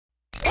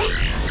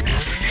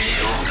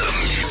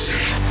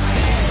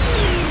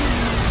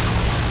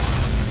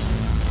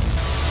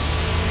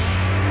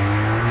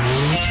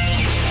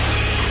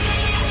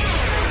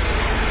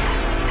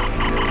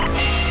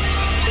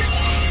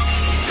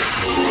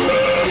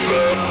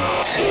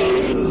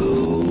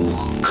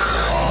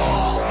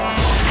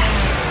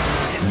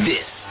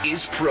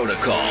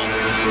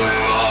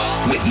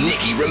Protocol with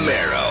Nicky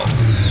Romero.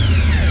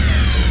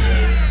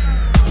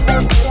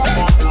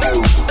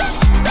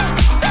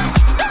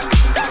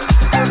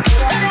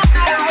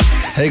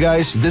 Hey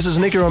guys, this is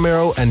Nicky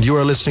Romero and you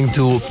are listening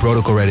to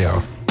Protocol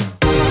Radio.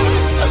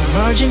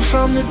 Emerging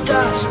from the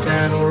dust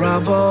and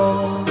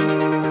rubble,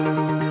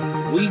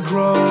 we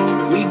grow,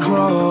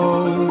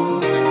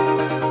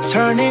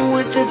 turning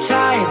with the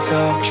tides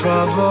of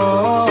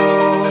trouble.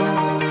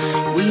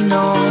 We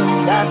know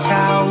that's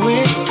how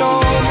it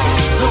goes.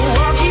 The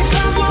world keeps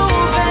on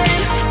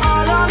moving,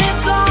 all on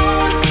its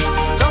own.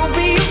 Don't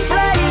be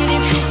afraid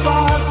if you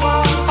fall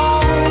from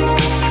home.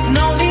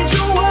 No need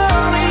to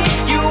worry,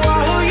 you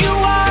are who you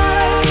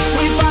are.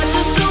 We fight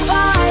to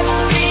survive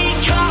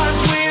because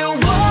we're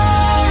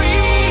warriors.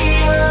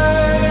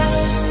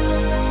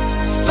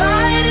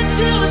 Fighting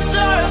to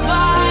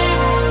survive,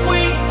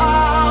 we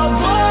are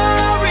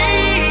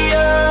warriors.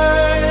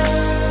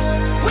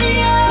 We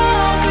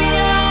are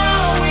warriors.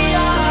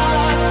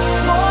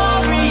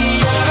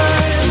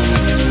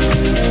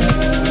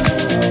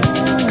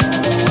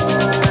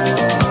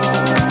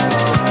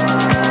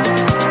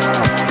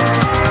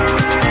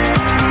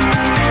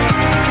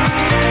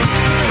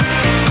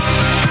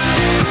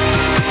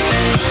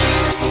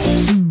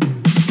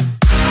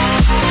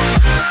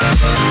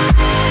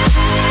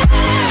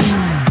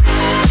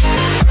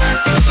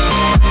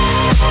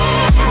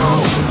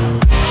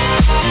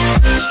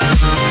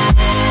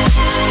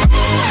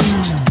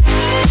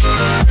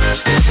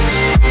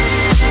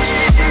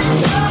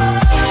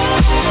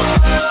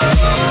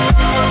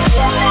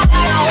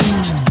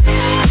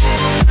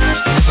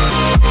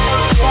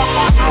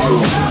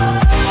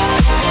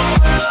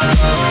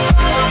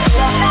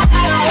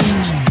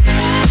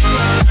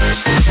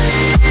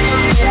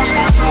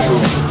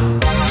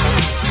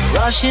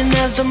 Rushing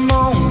as the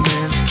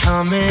moment's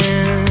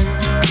coming,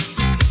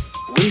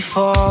 we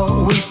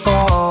fall,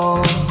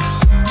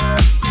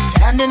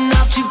 standing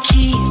up to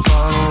keep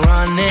on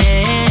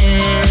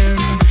running.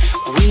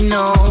 We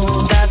know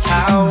that's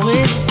how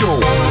it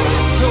goes.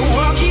 The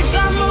world keeps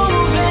on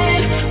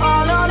moving,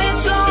 all on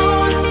its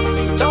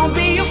own. Don't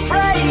be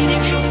afraid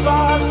if you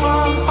fall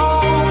from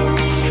home.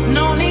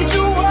 No need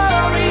to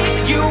worry,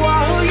 you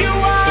are who you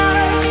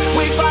are.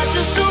 We fight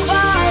to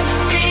survive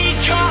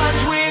because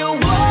we're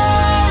warriors.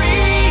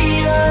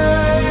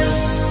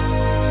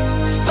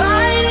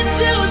 Fighting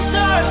to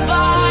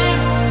survive,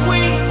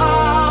 we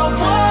are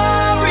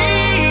warriors.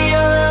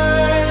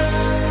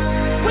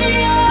 We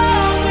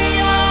are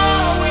warriors.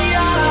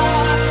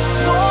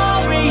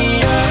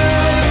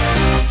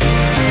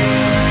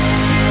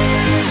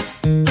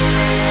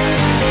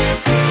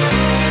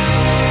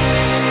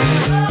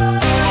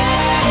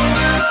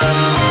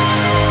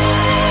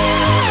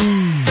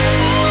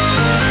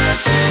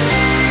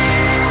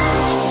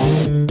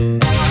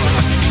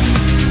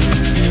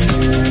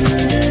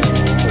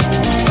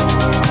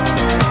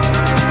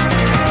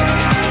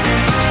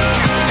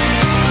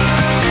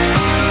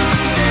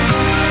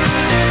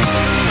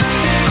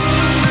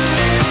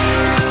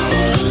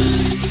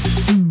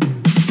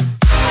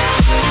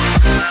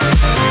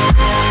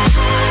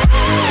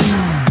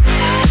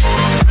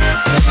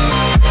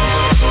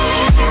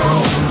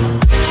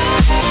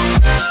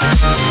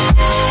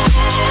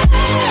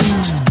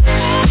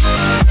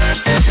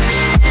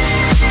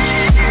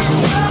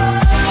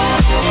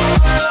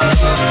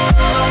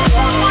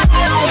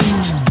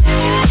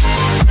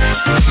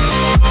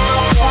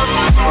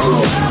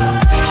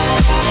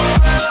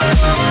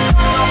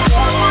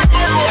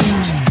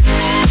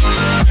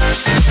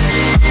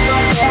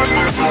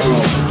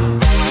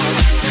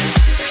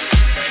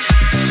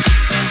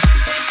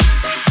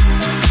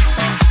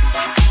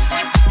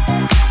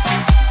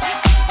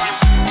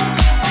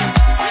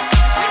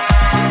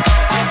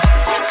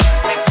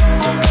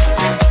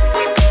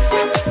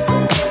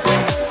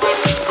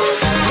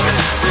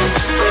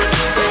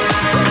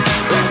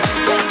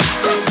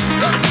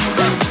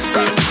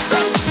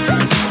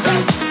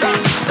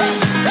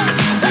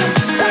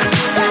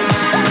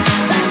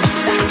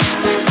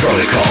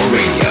 Protocol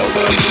Radio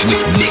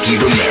with Nicky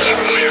Romero.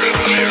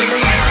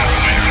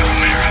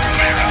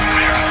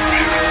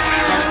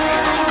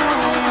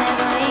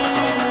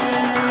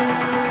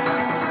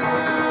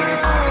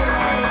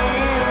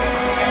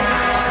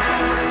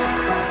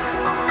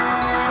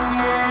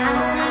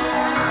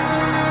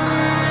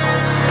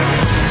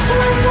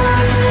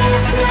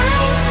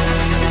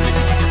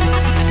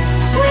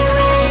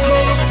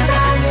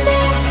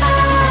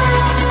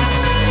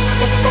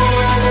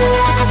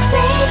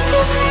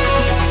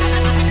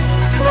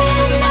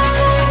 Where no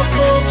one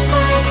could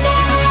find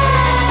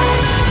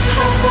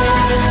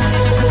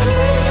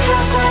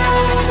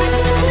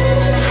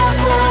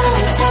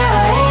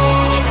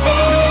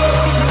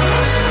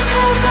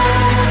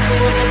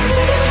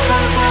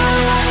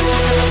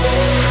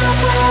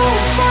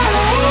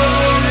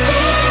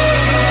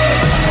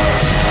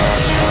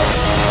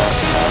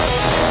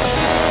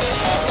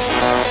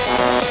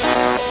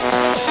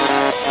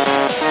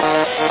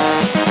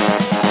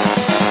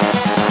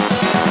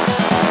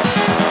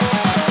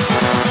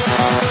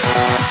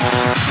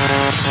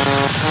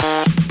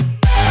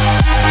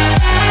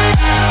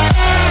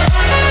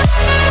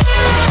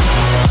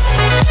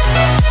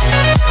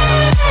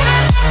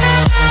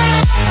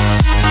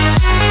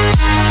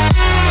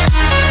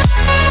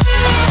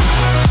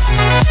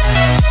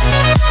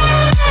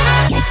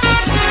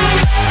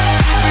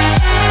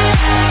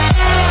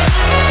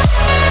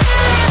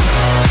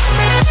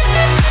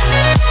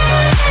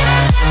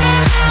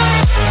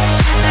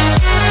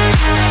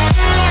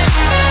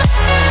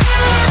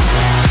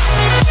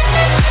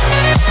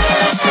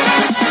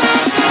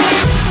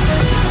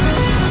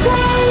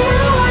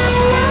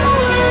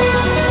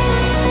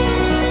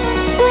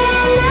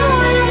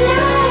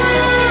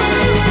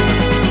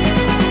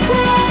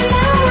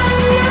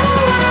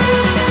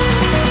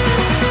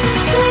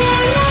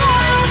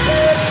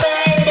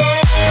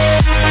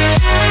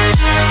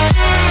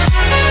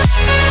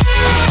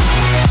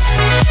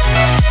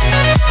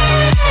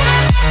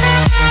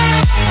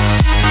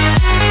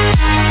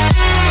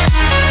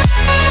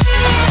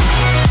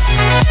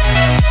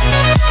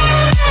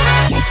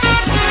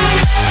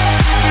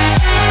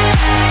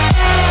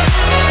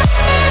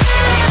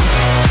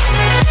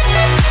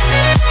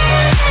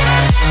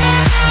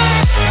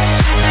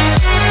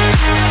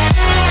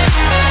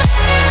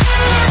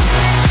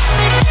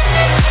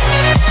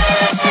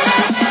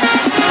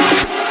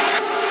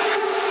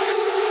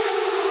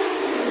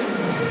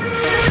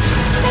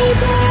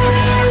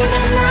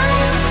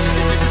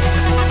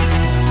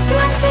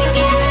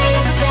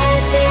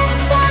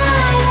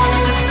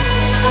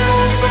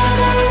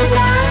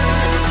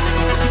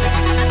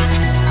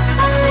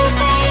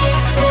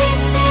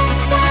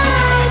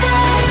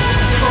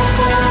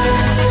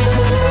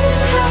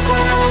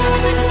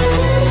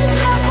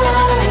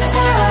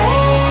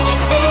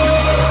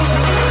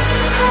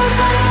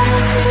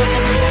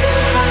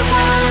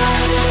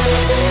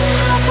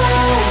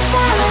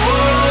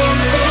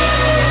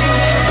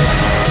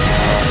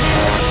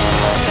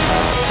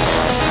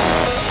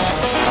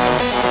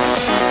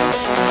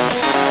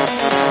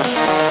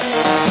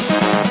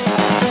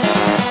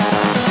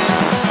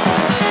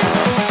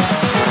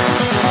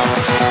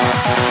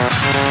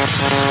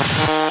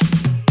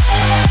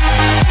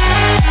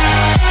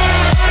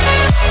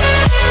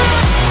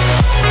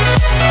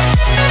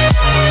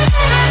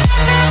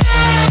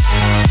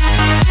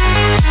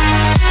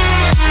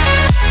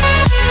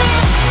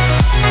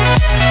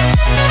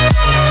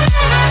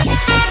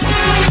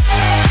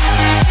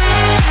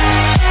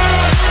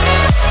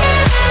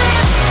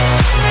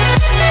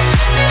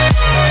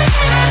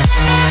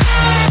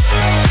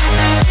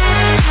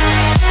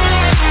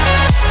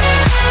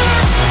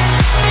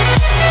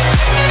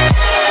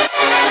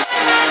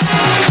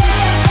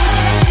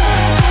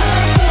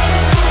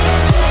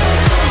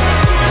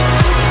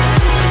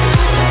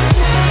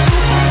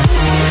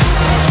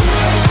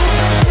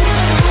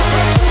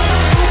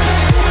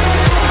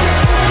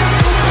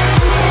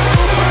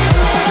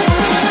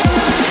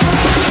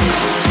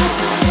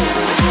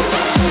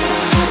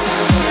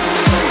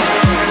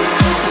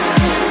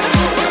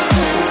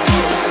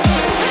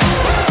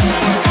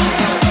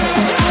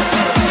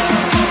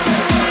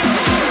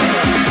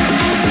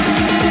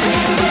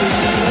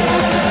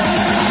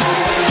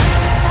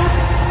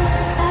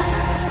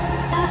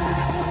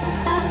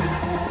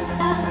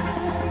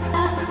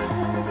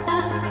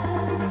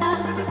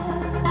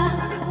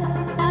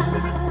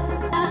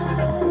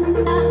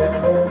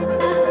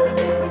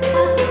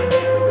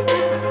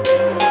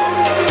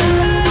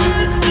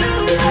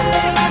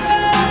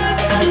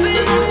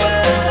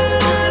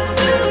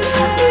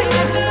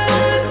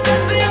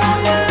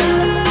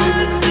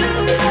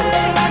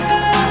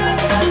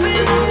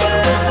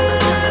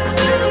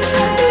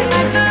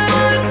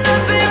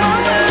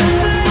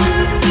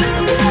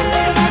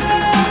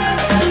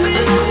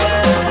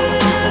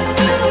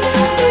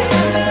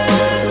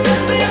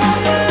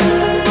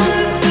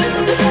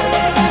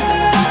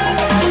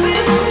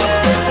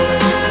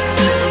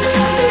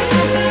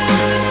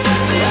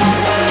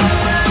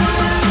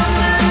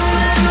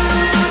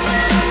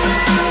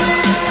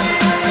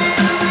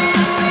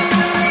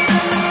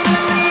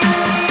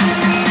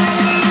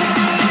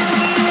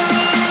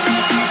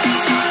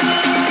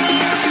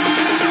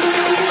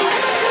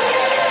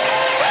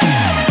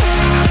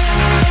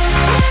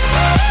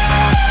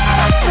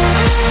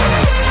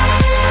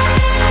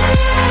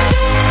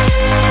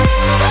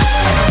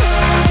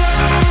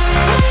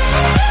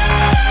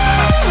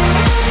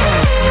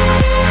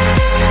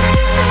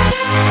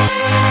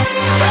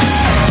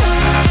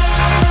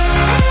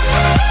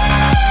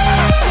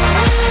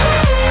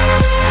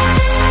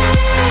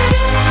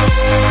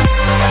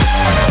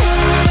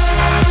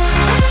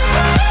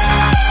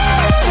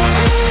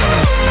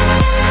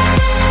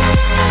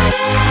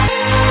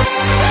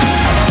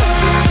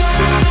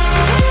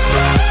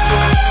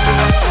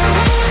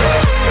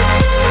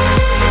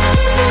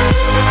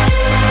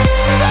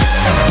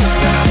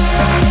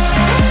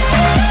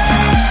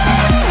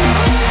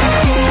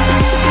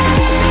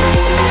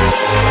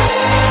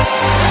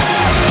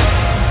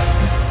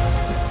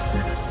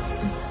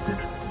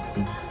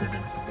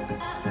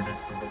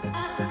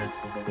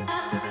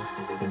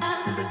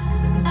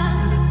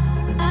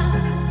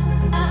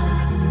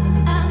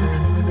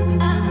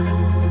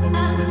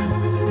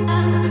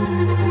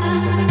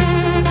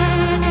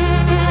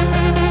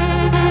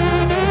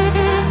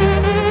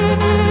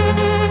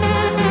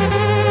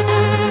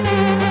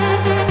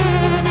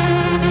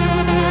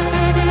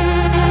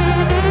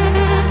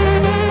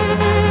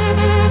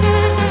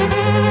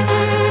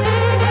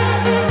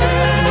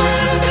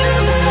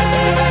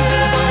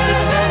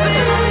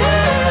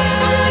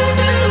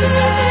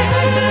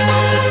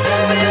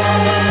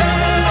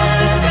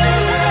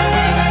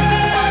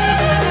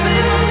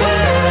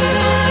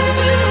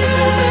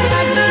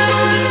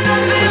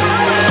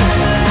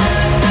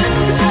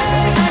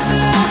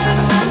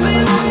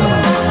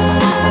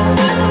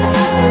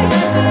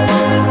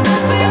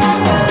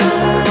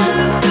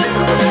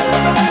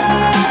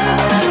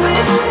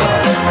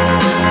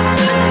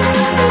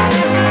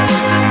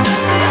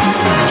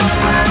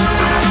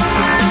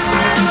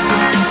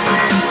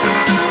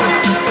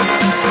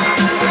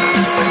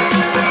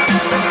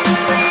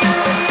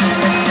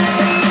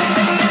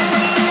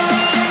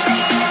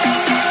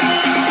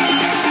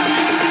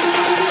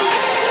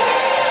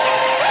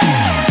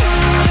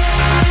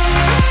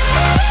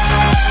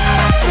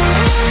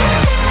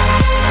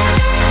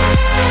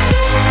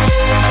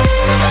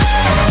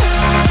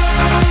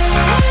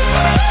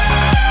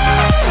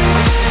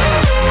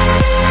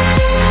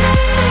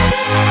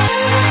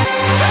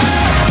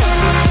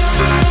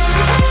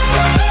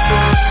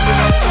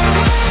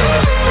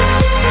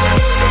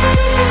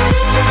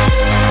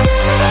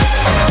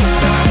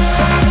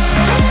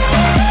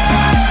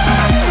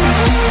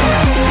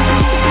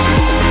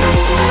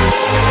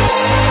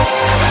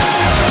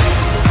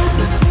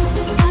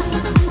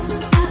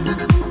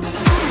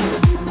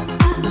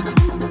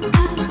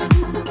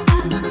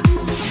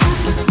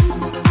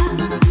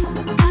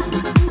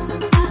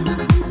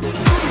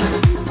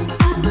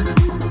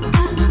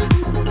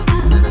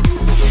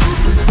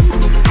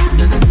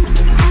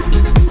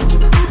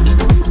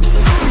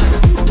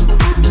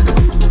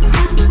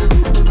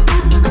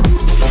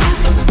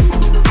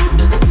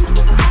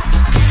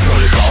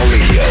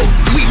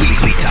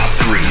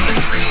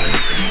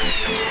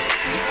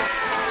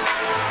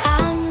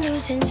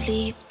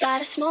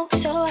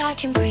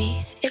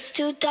It's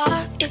too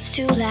dark, it's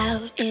too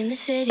loud in the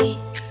city.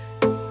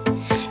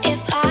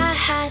 If I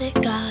had a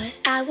god,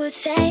 I would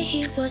say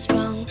he was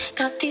wrong.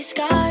 Got these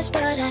scars,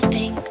 but I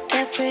think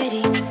they're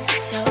pretty.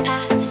 So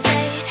I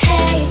say,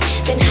 hey,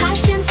 been high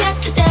since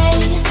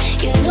yesterday.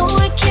 You know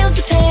it kills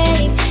the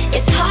pain.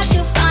 It's hard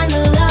to find the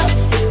love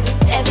through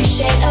every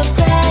shade of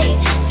gray.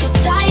 So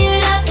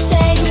tired of the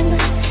same,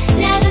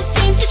 never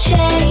seems to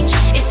change.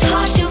 It's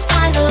hard to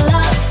find the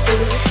love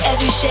through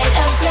every shade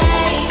of gray.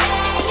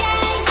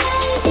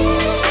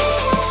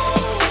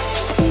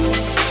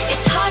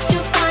 It's hard to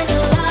find the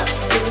love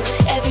through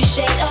every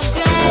shade of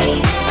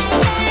gray.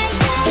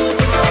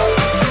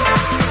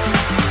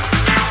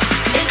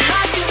 It's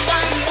hard to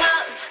find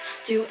love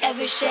through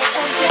every shade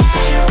of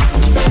gray.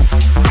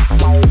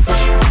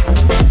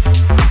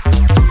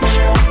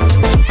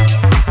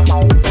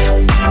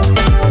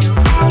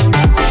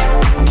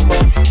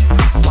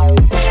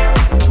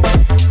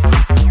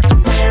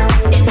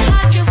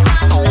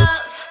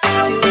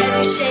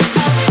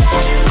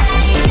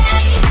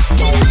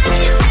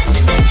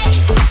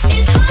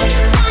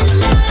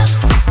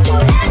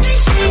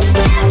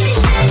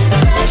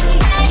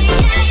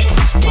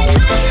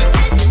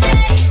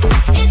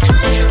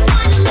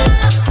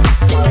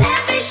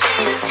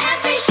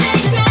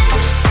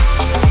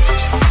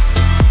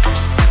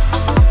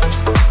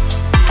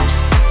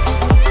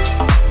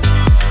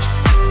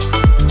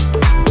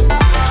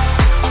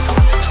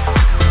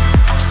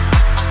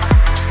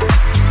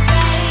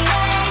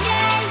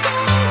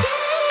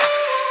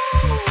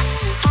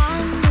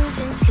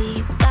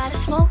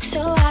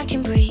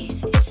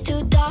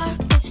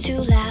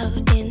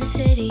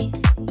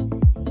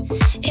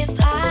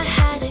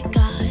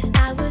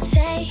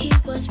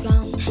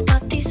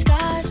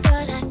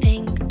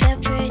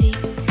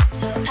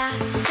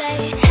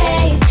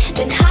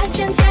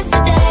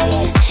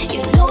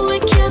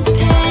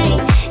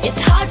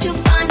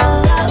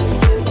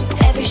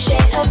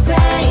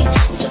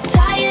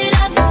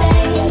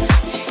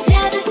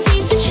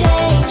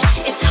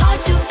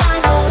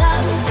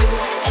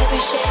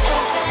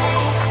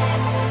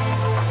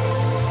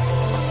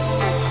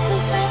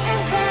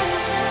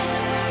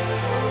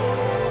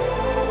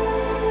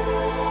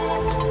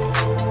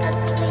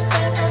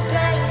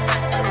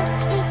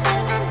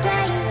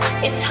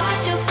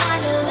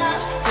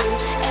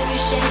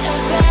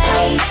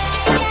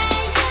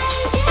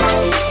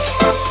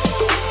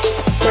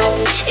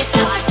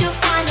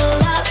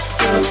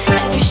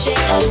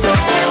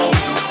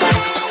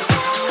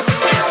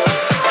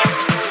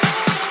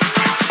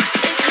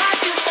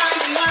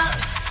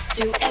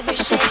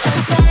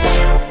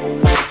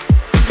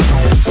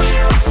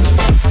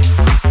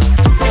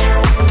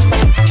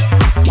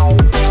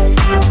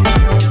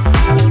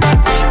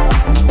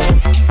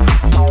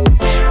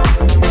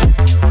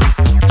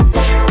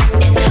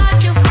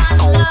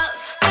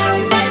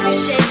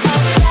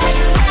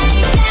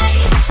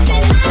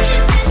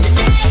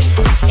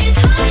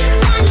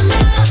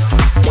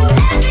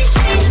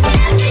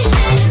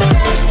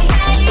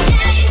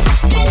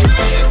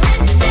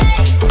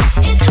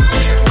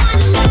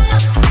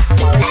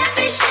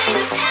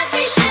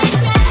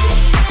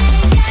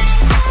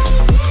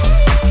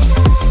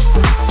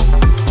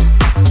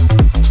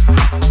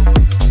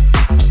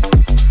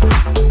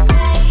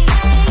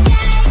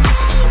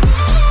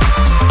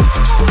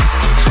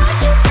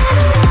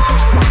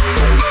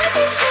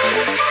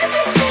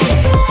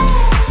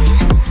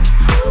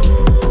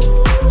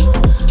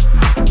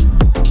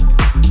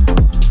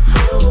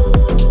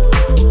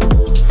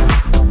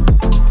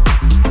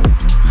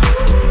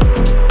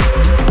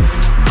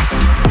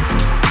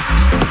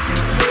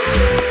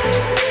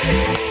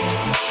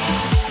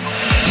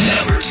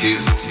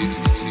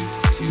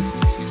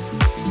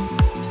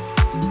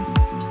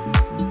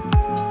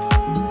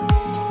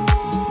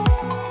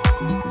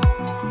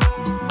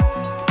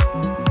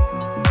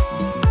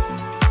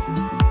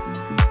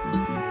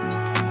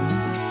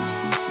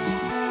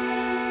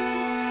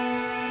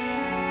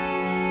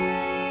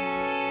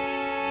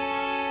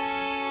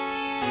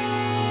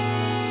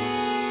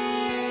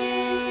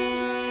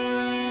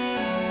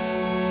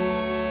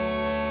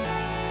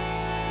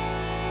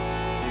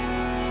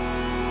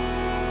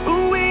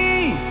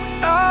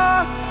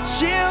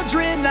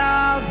 Children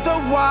of the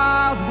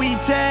wild, we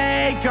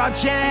take our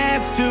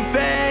chance to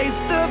face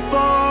the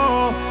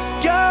fall.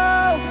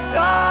 Go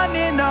on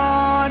and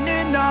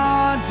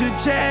on to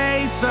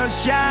chase the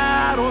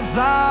shadows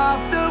off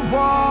the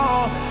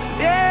wall.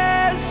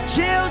 Yes,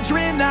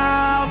 children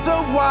of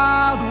the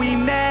wild, we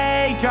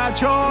make our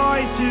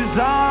choices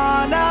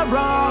on our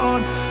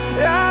own.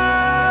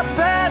 Our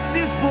path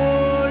is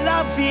full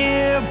of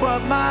fear,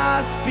 but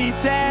must be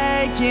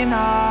taken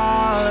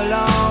all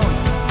alone.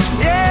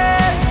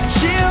 Yes,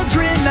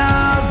 children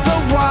of the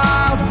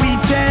wild, we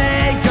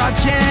take our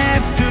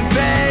chance to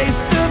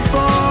face the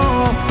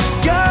fall.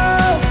 Go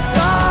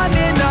on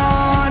and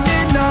on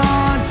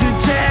to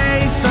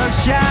chase our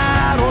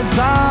shadows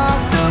off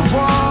the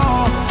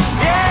wall.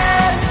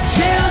 Yes,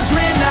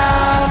 children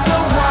of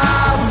the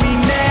wild, we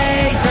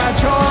make our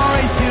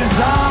choices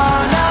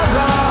on our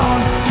own.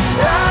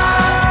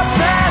 Our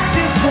path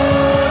is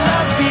full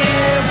of fear.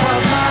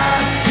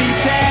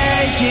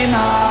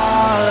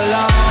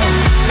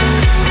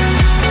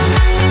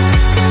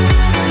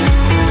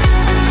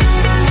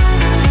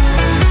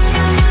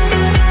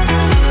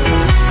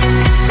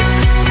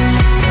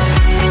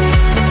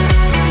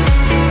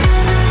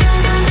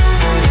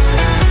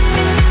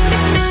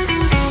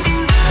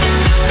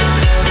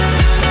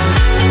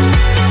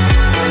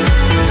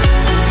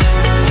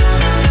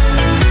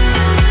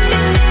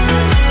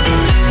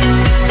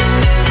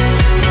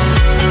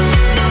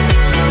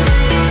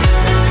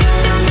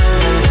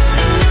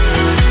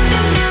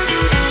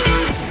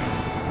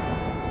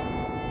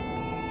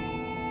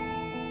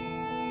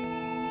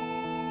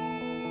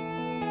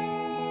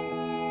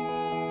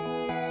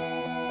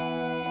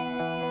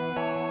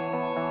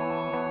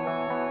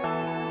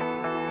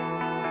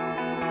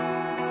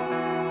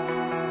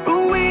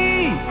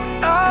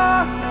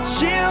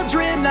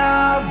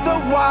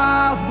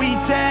 wild, we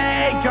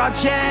take our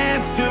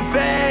chance to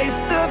face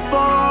the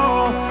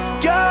fall.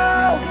 Go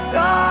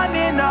on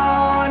and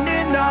on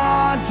and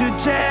on to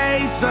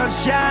chase the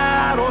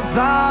shadows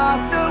off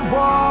the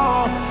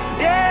wall.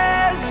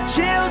 Yes,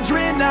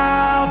 children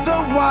of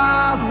the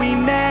wild, we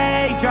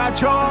make our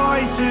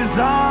choices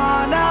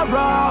on our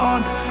own.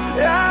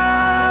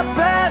 Our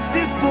path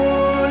is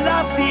full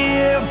of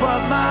fear, but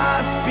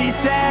must be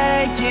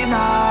taken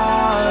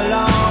all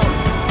alone.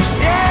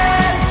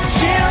 Yes,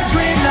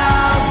 children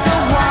of the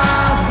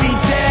wild, we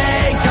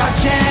take our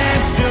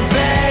chance to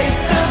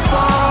face the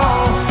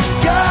fall.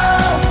 Go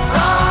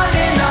on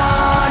and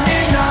on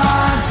and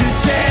on to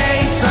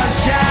chase our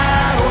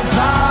shadows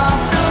off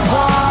the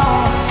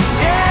wall.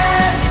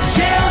 Yes,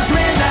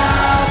 children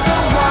of the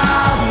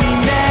wild, we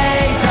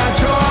make our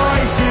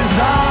choices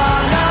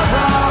on our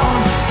own.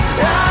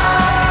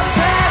 Our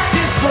path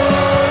is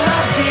full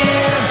of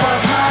fear, but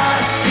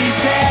must be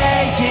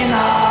taken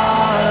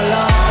all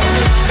alone.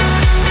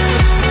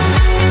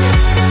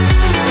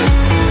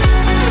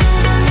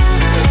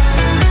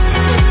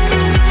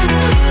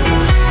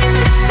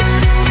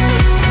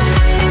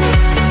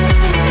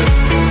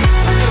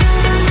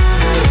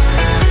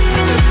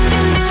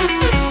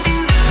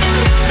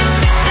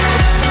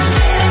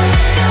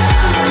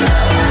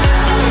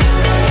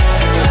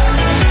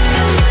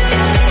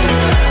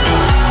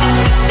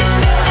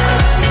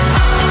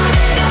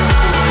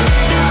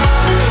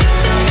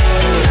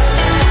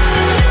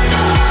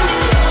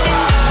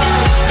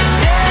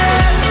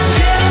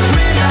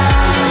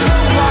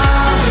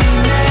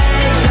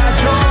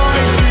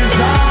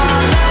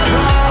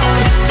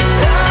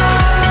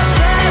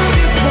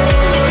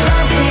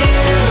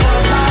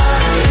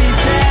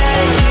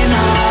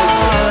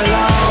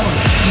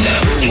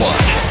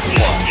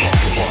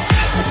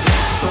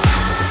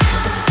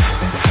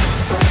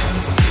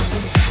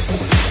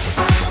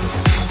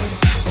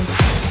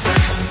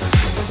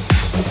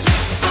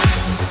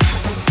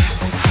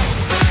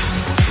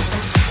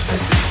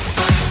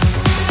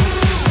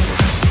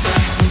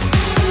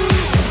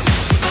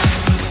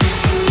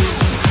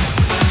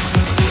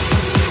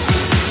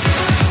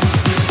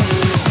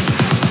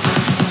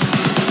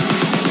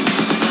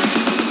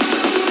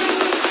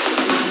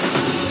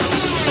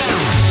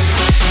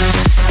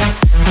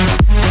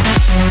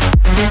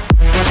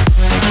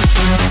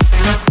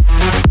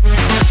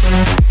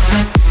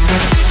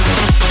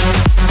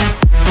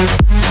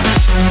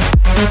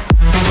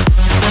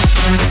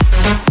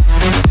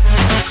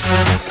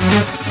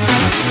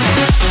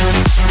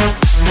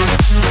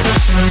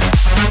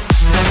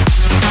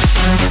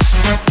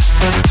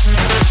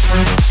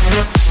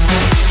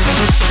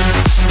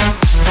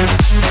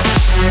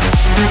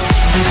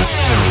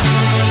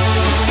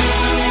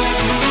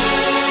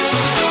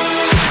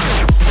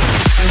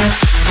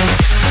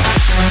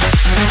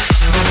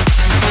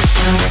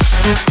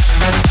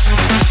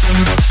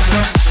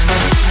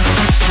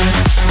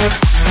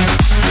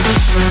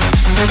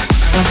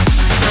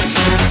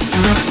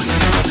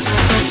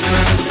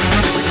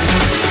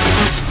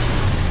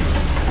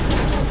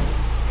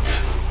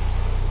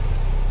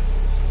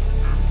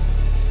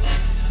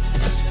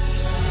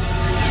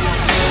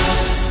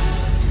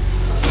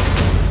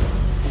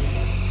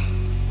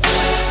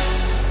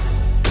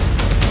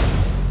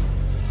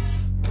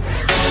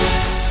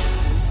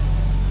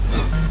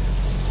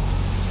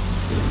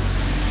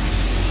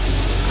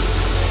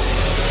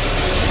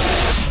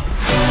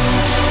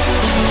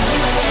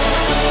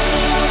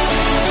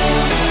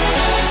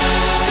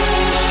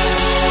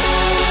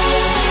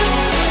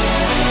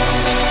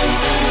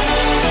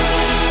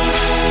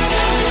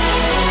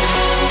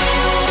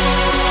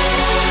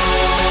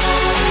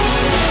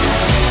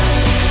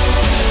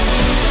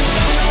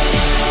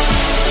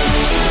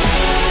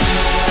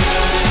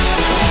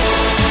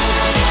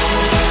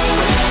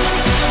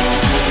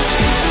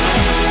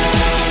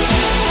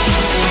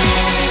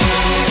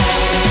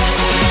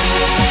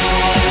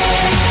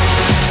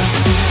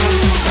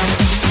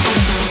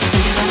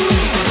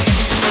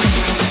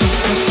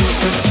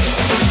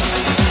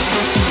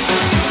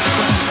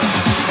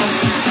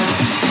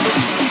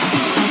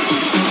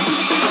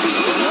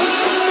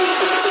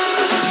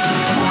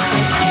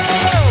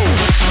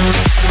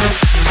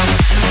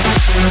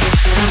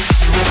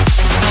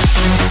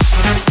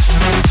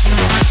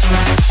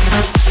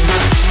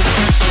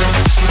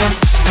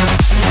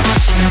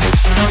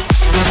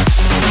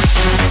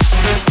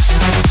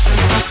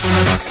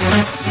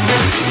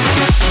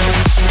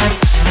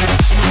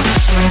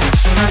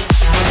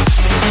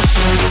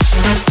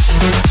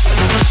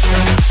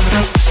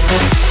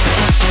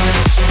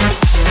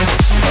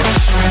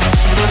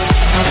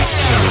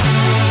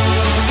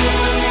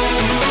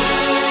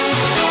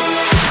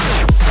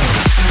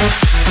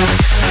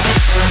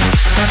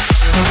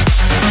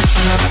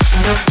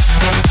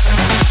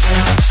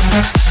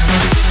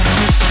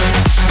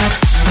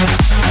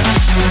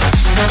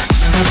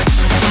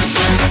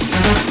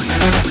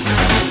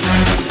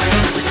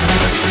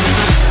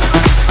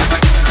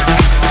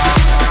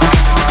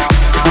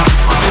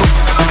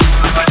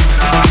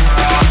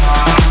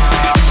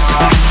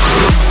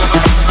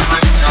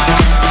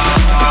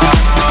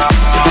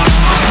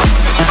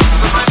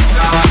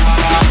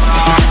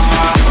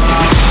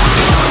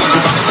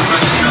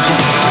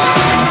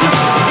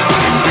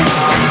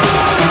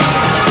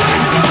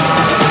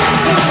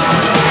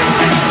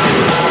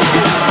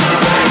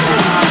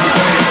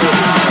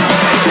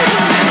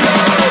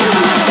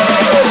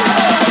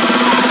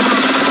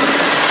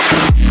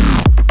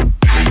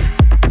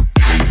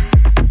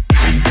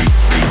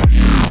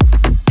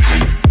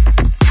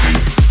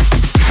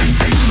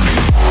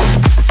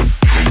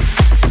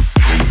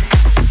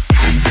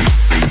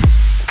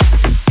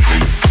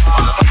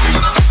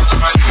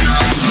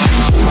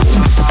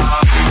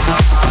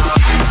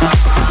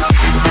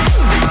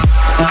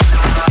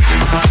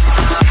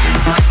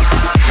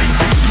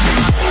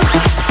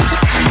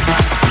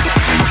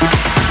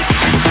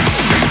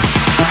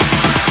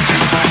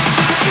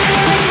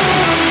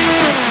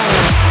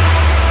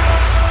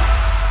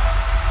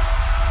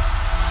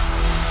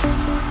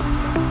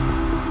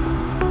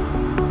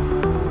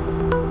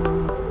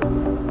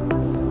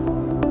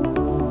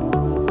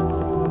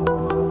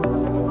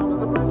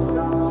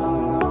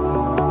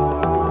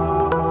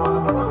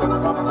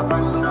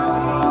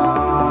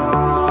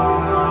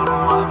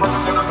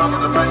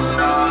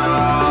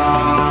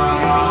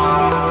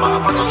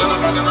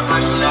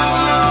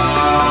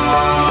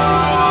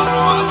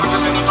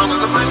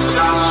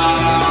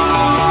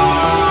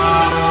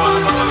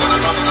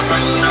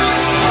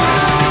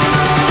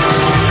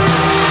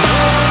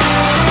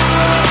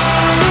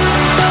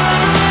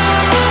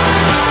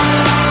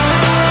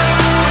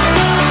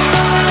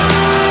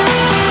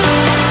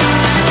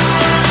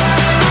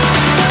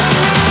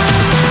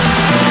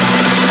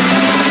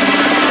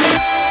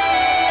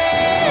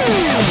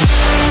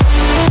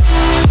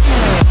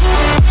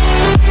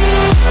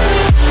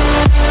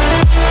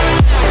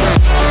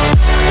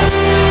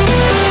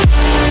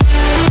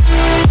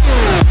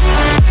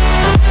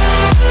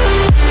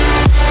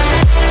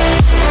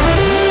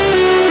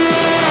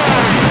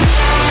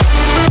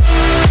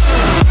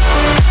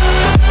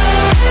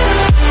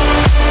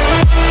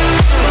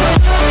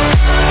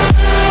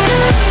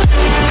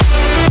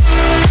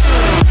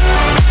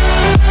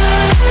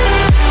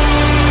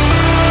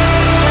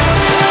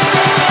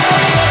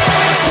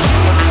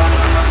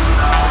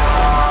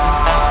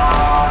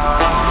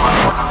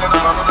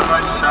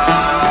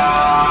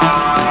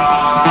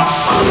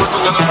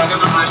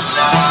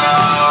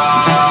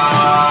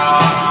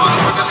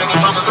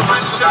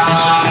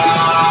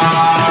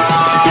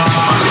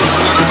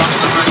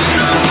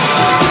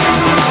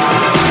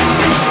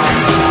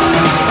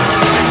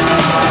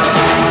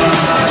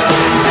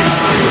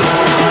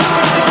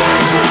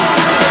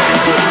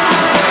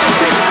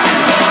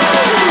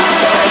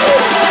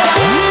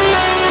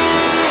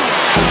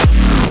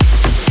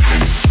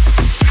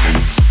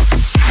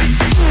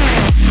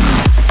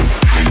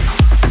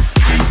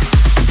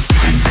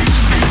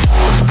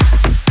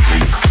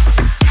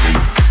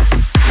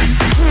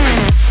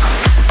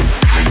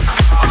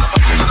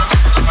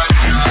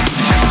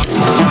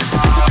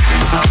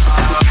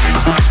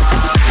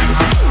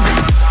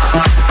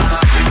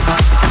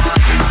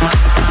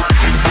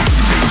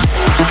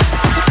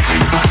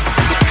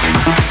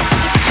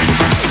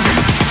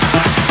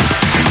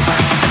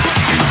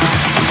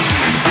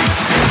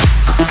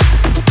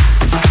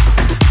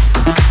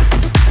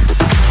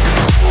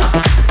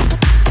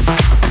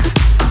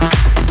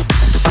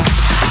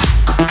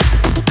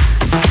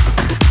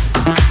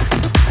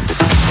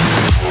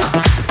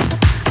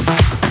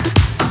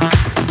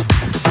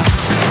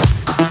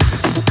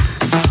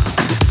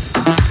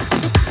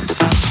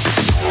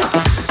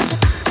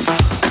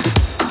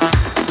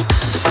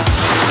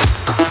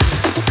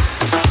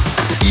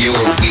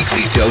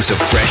 dose of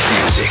fresh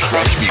music.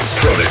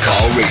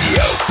 Protocol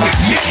Radio with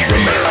Nicky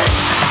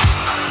Romero.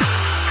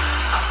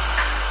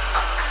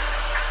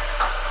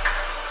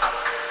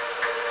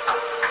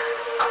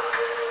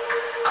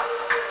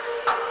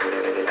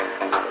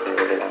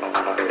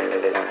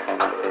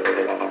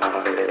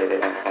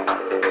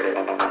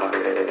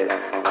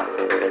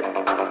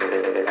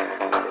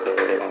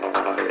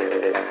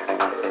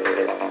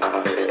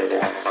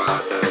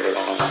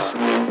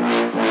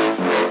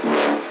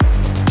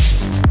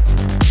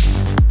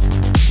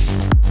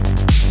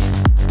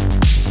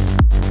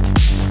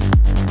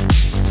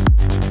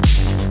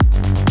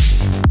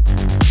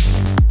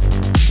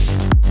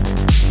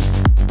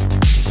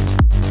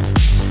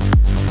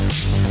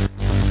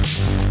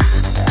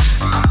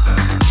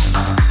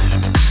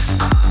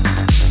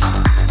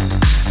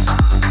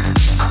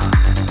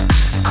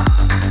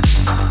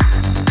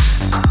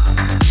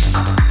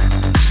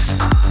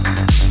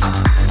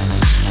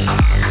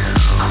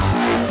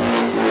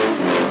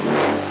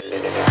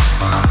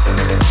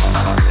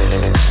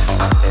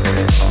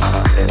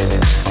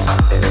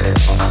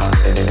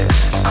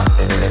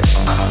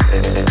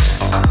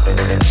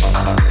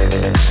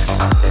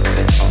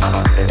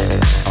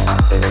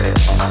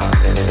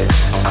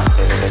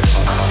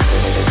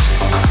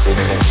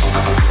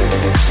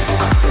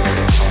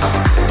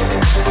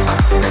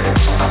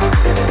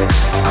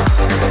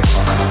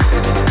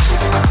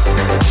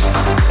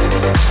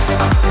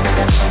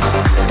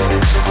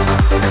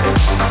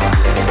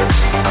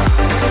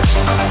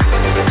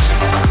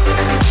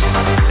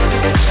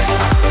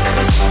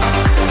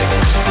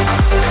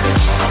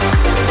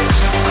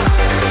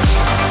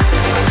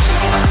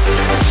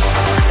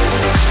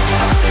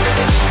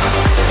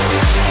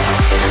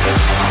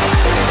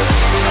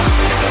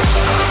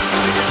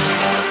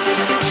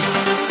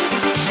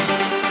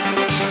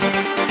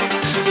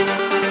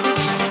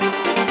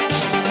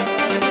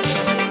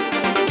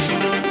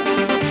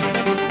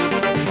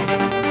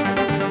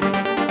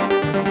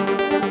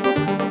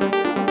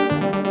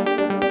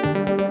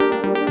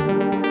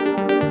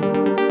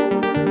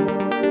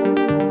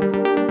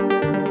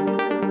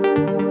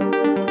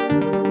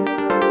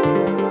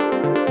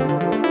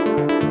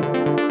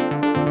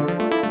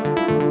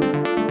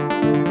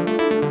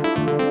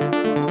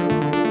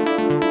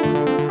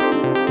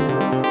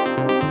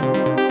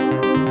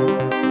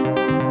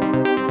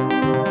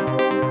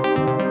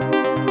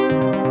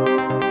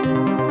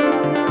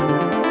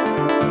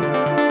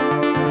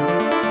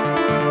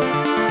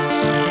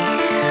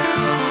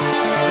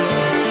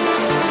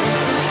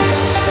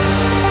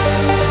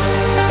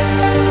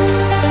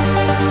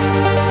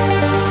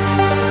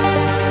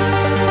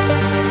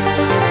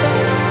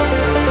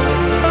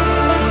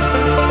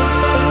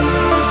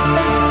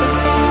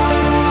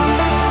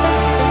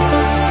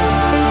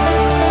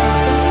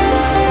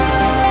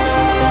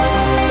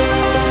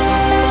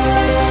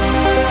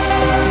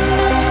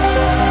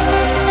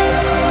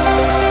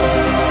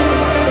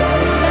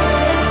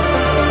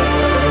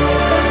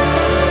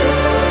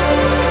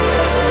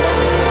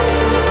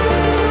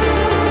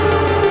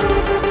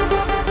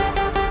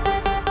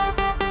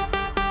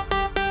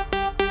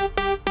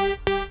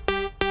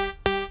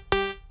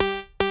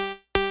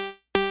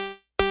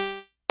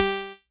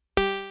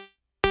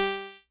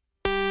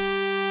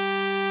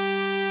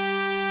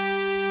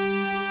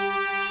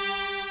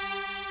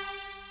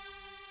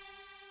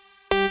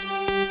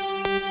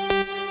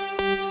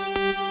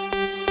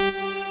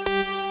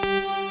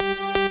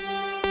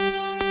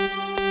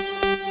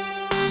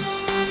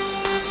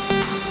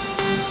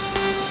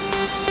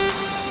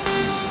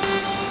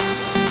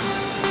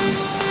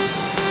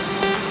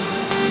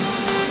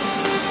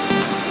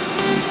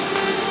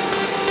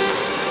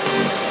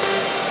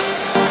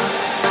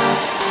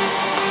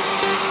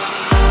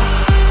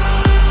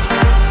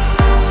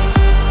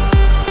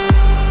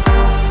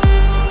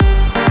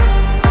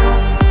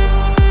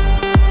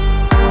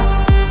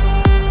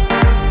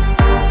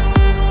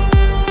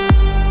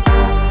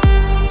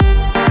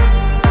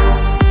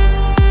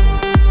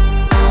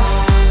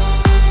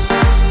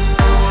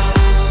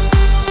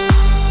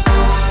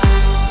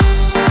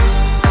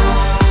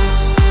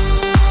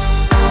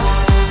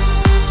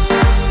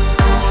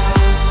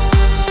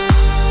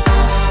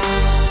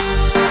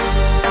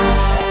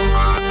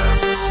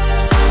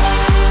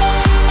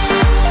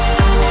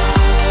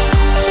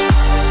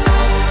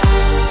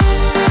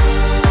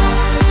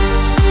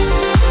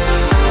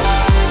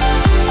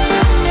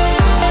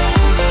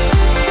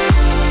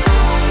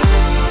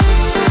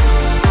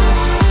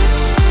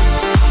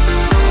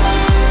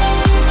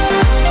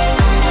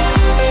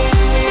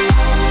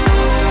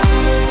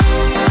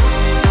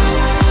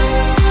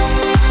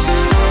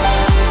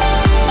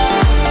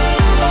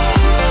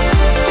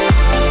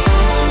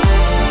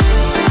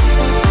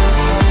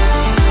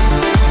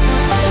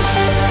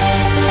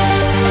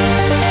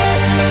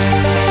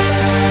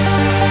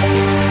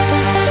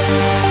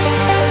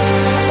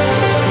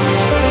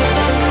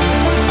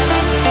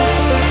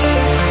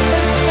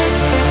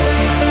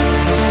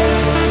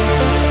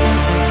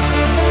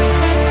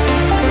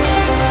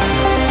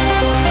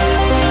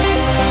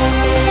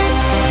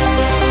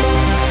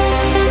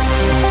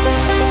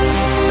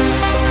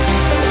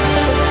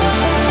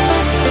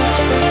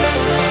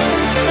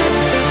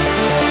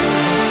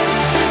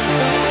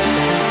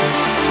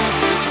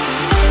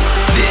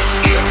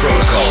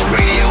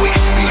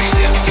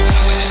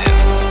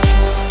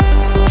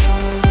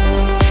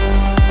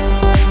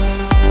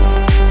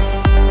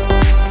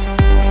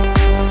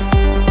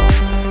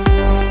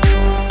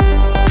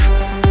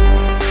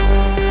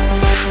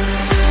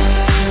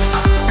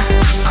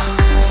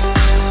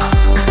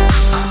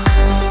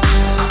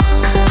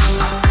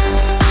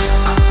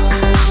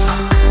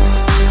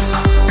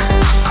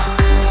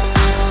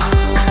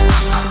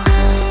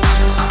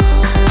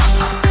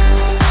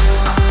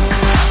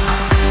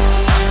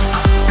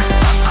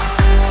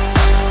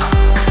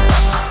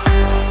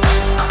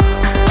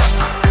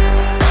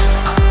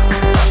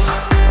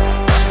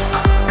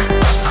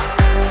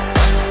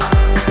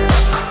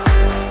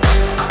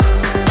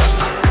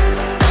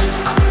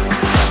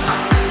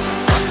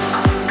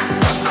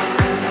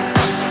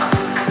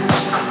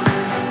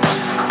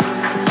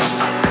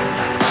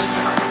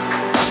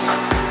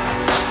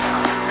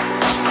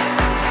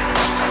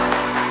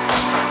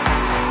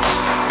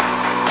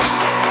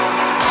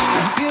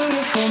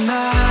 beautiful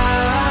now.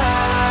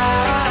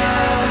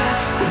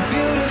 We're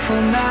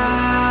beautiful now.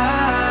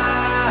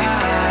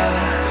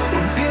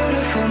 We're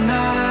beautiful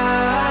now.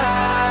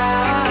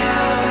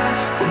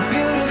 We're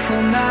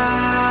beautiful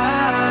now.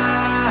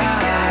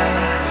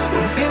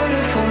 We're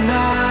beautiful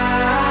now.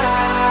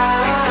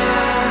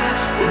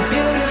 We're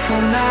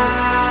beautiful now.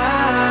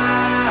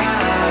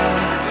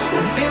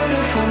 We're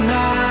beautiful now.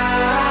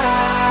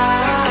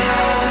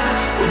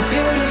 We're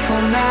beautiful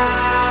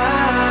now.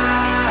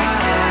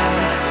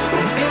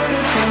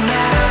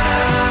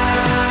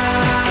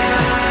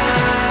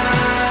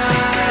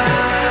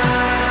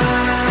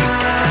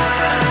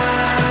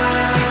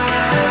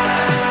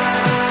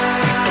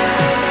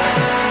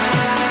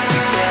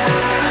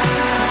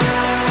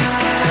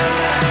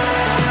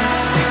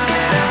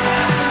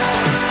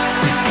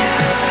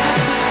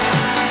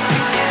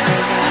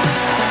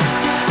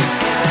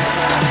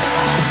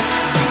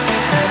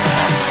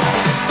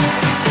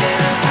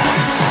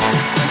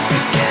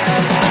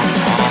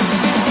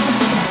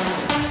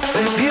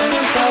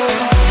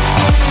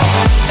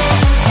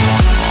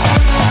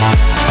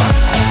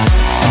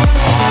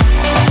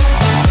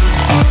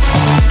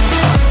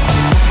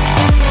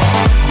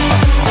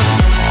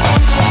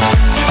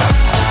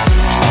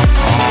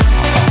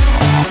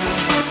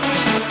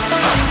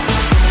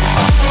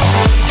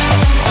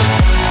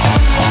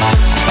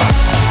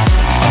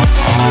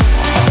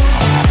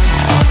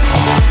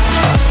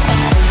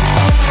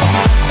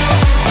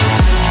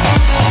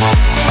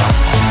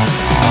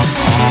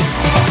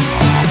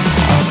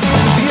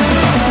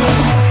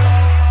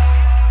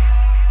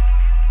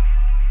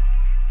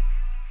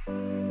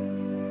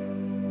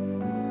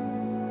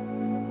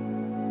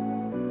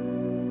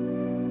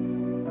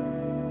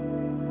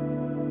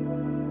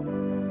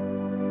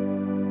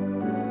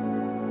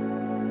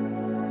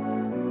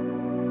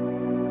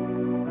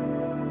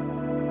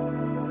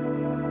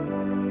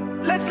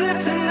 Let's live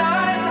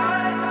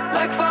tonight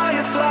like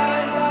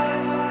fireflies,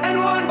 and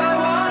one by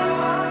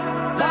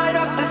one light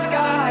up the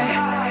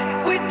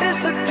sky. We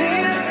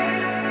disappear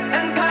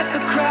and pass the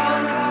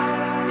crown.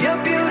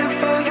 You're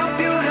beautiful, you're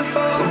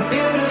beautiful. We're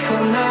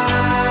beautiful now.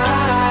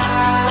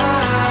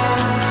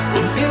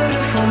 We're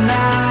beautiful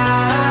now.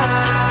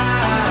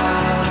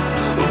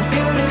 We're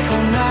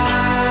beautiful now.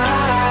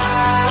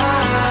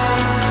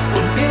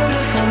 We're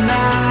beautiful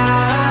now.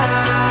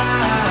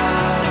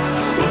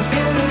 We're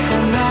beautiful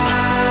now.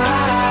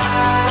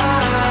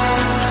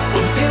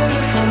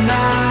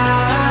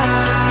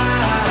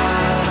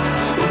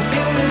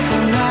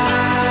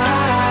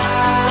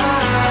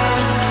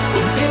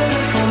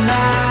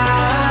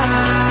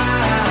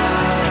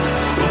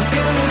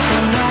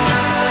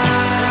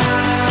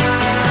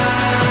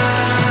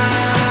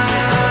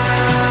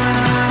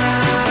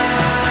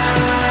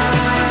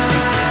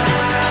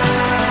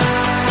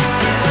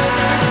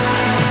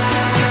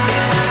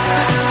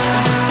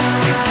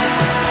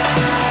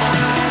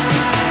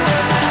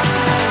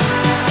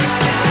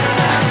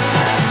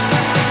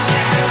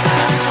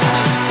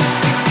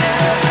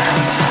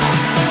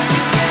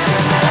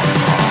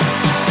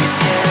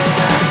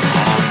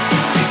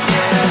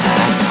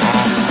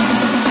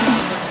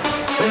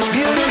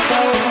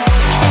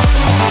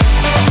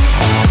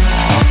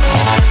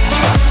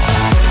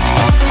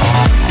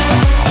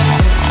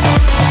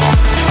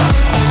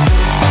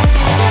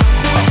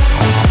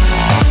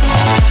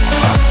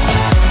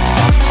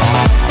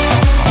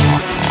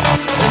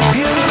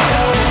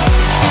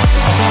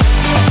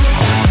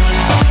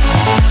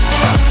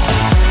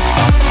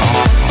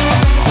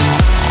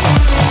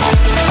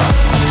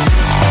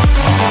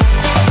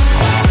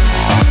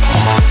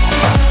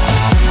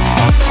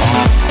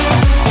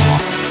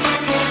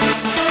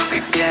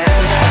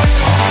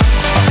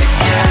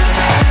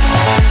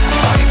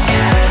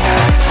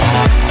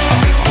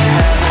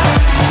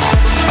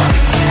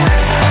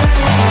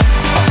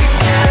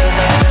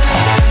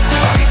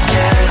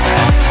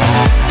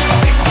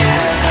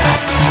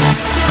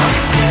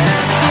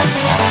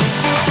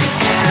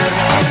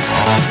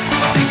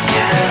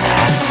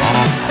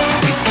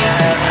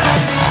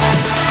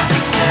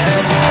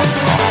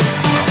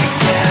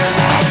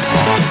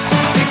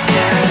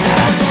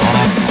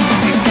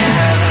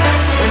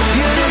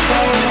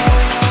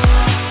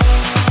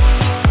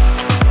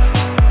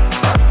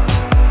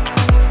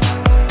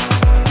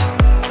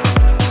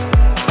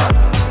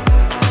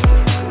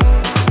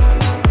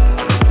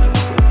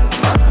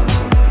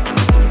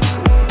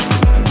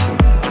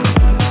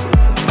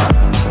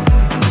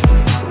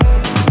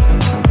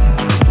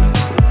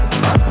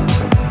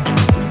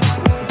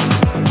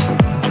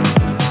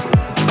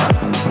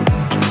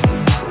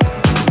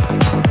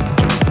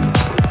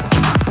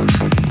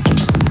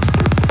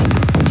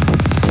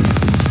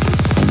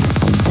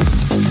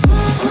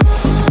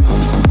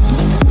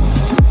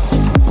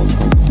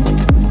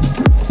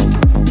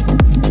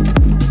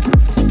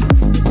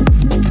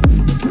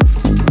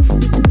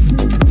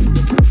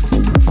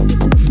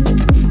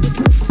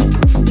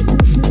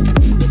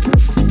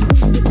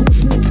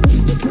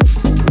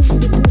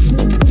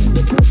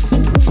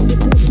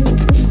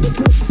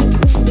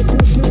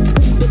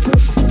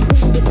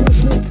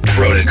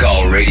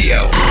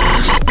 Radio.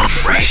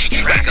 Fresh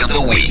Track of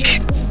the Week.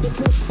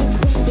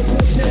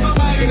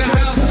 Somebody in the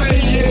house say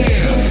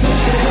yeah.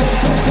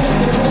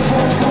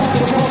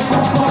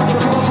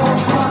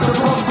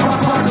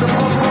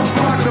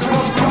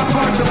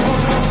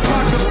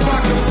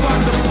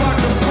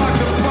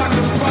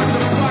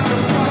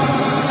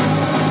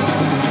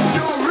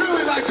 You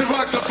really like to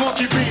rock the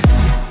funky beat.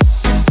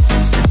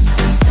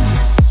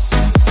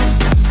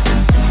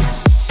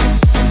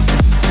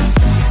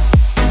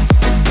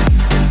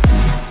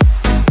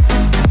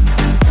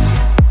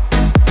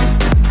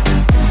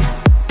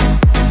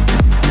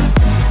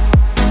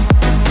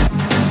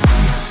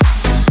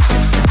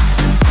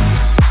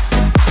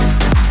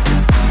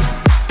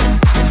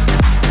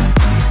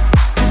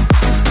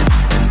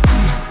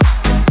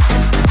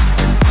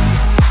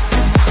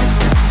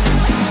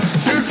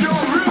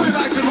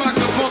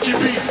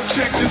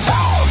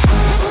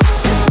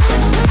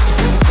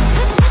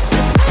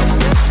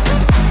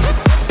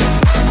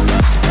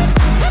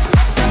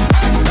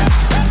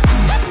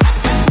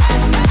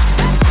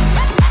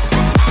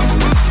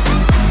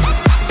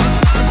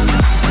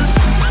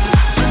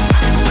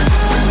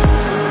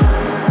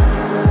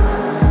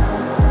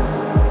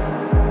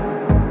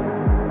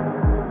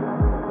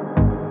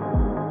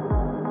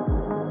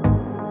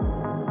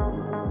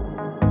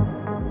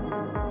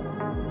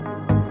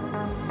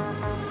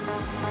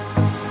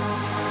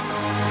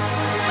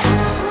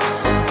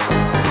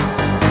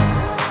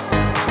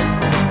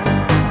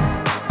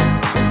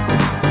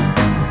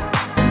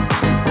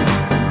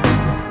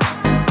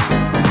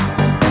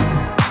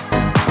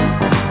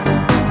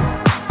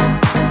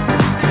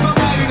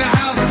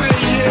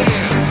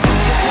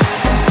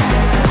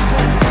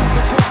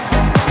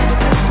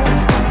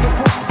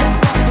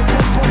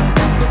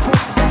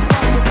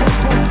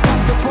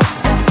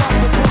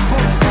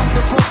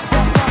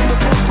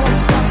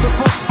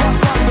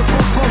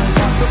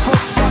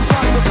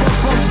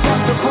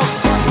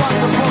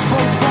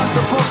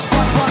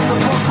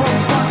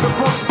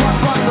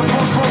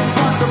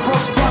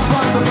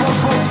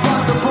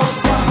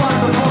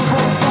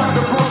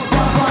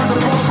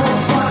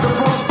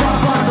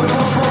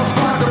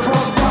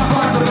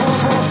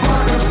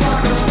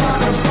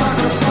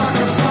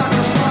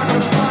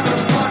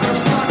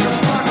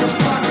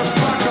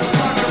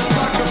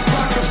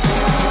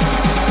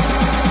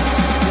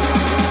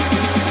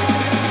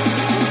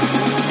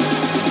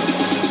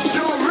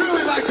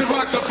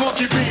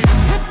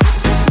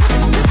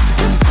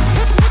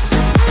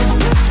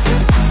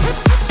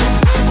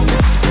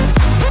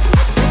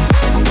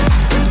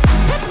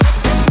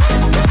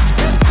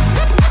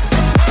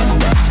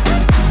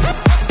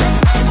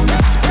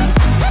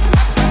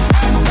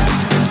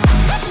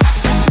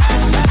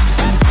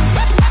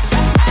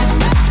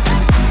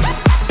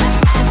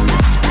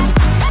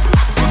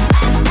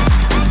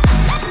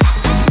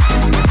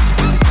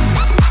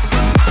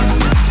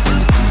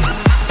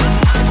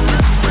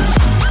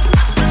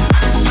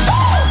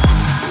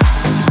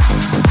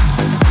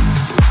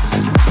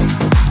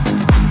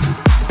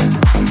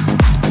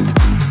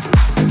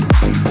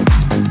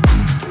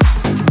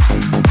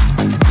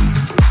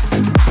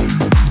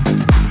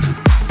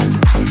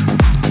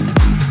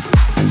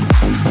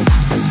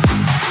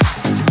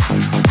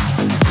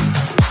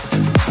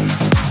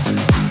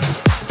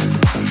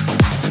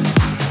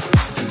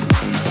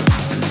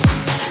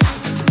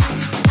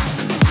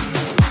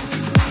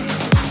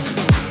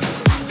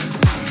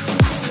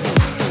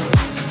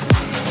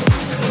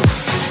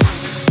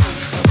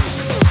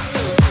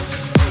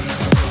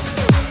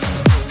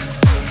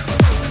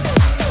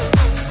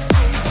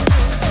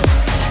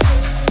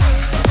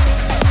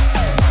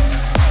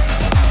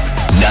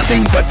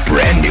 Nothing but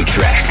brand new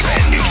tracks.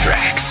 Brand new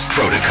tracks.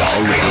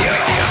 Protocol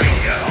Radio.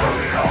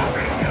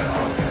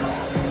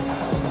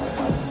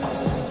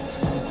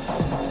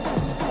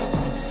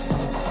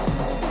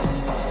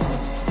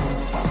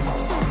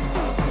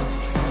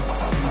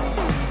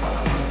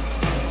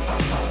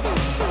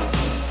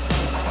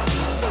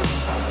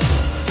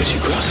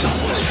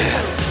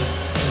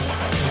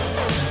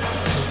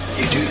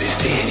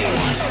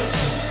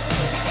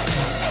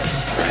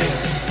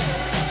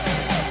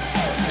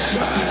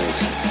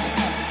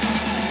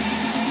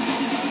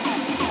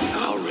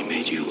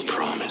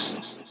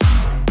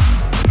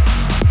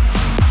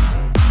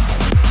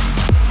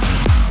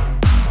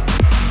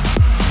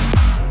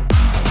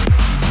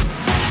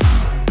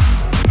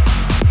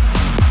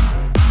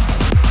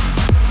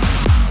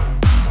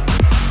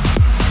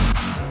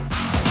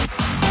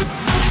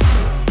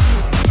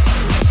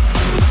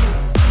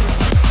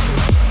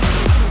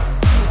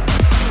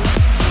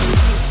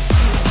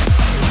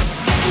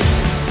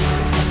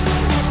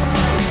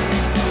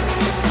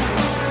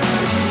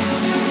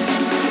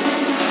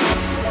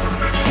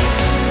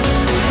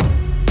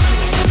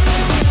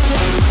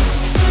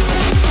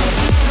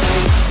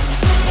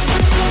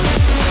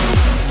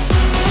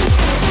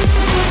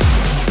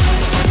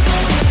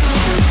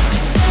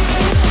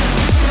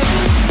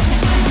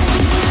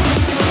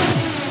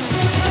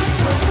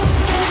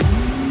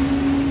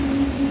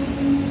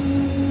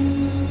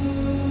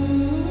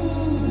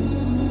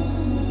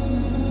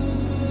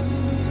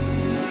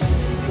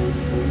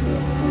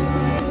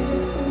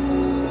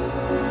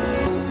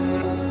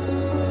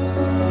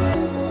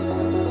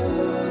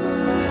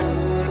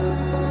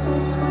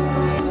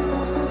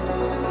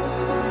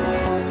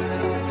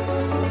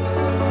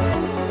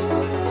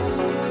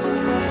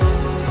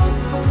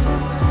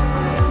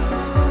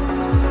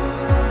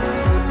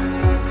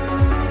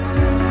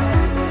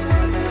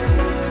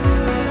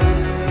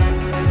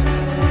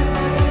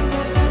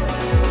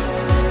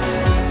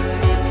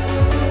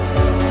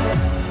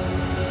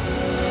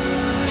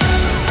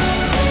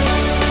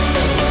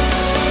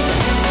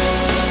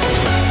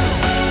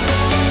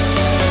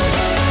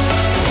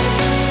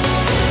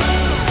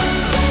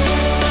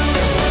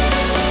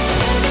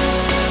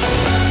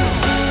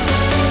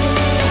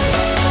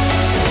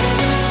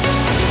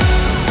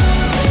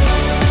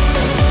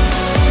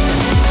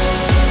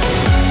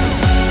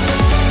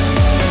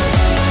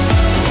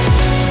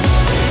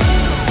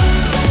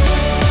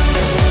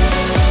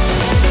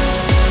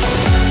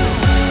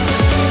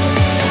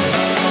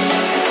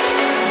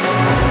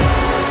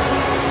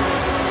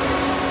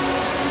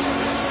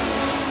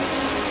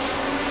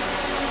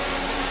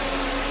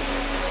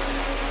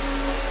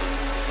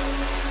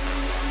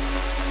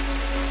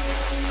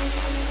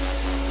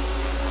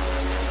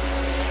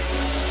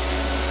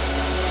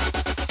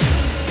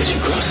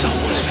 cross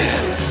someone's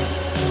path,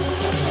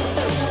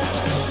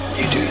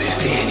 you do this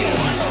to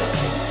anyone,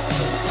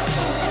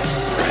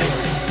 right?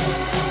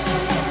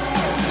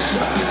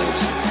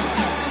 Silence.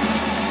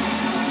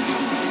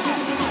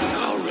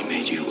 I'll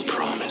make you a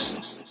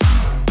promise.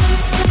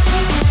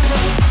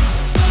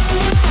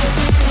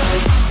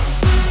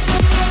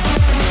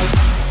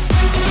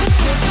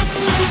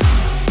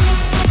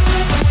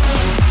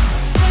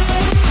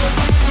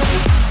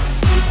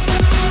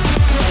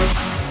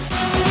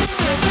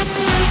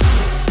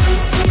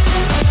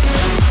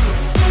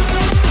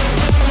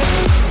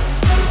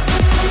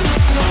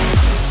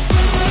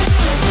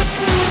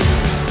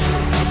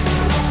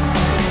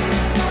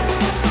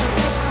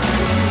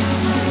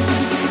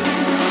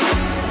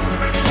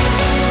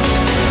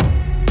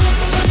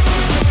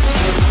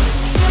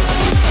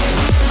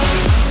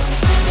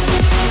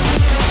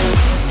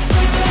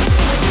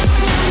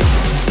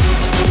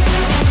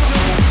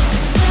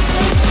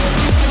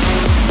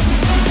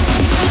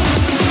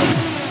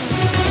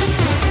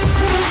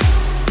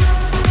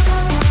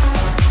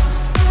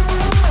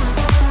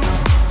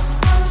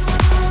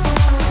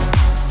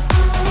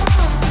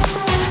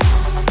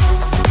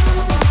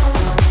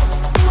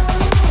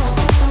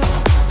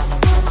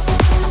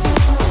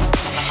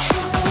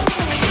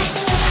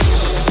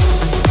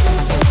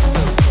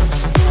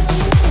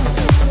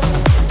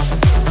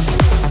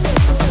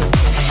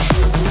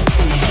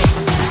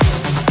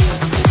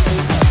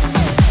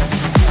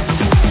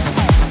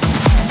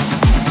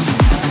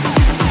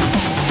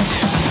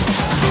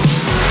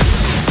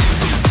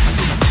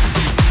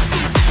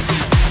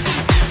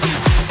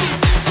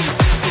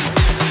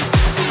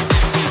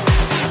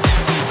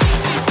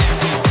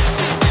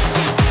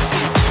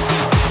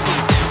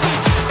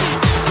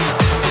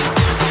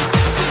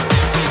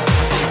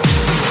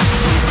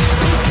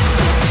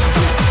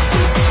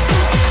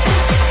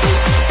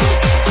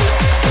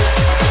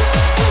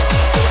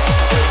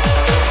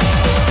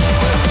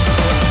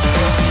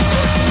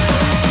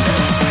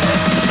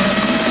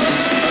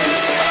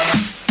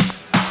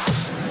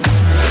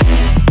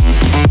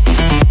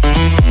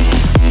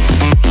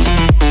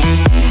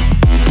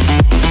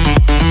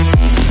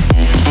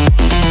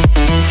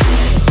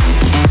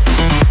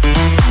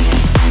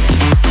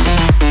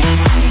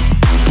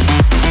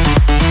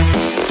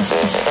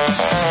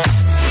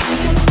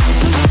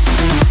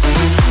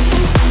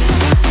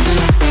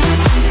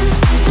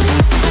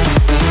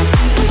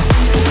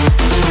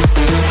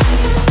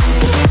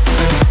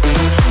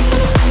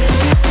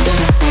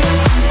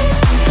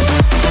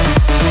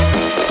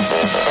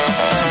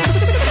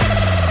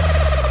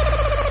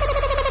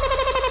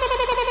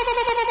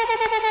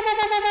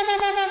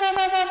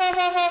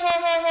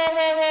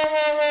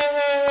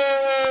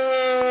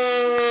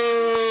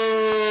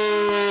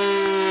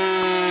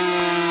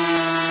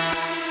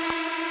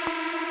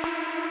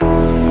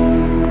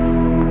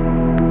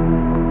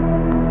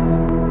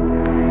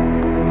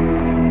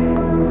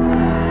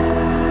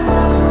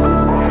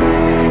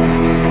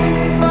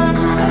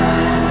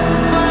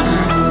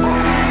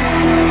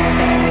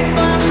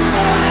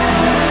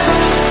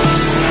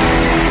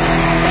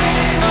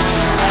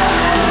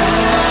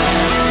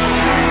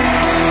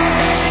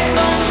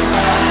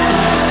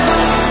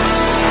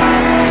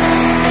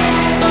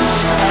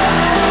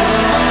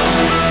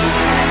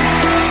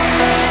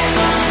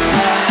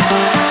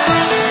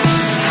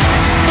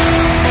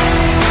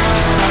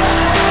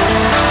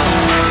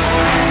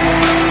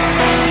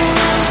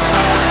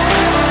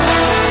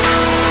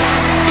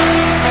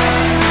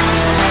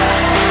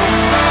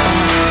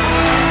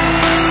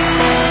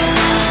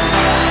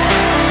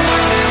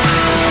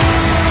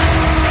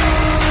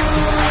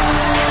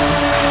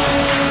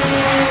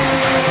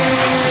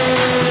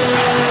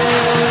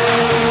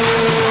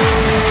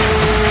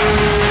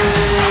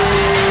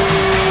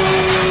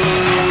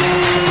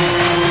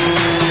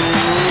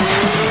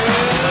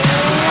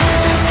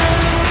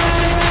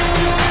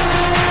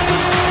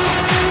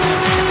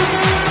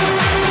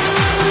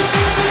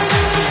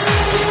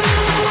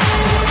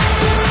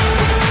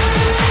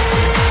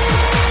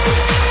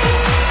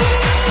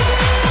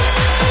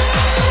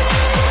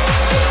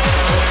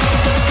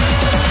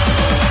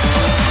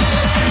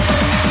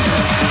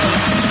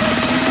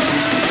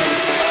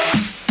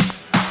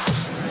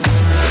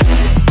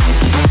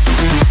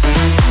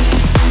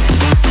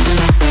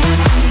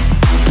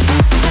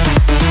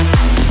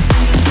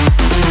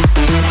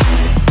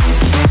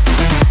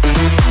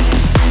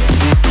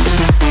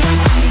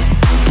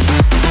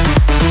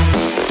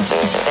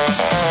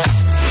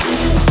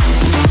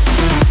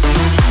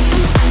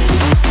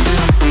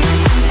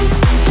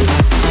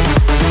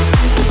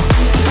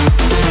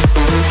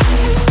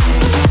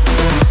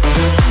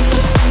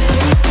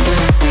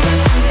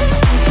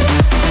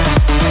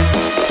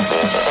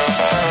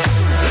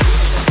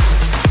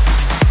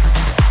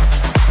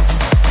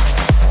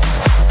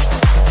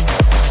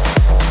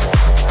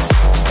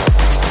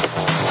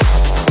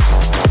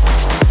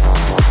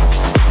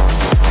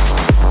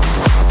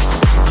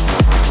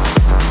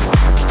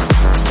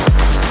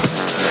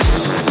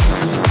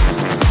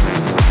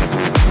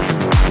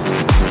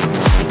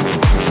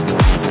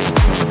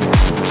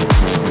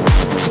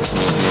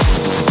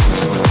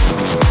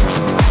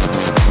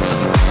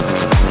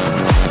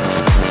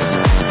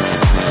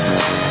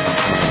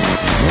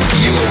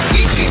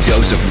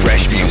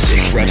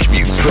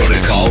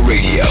 Protocol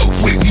Radio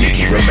with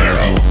Nicky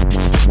Romero.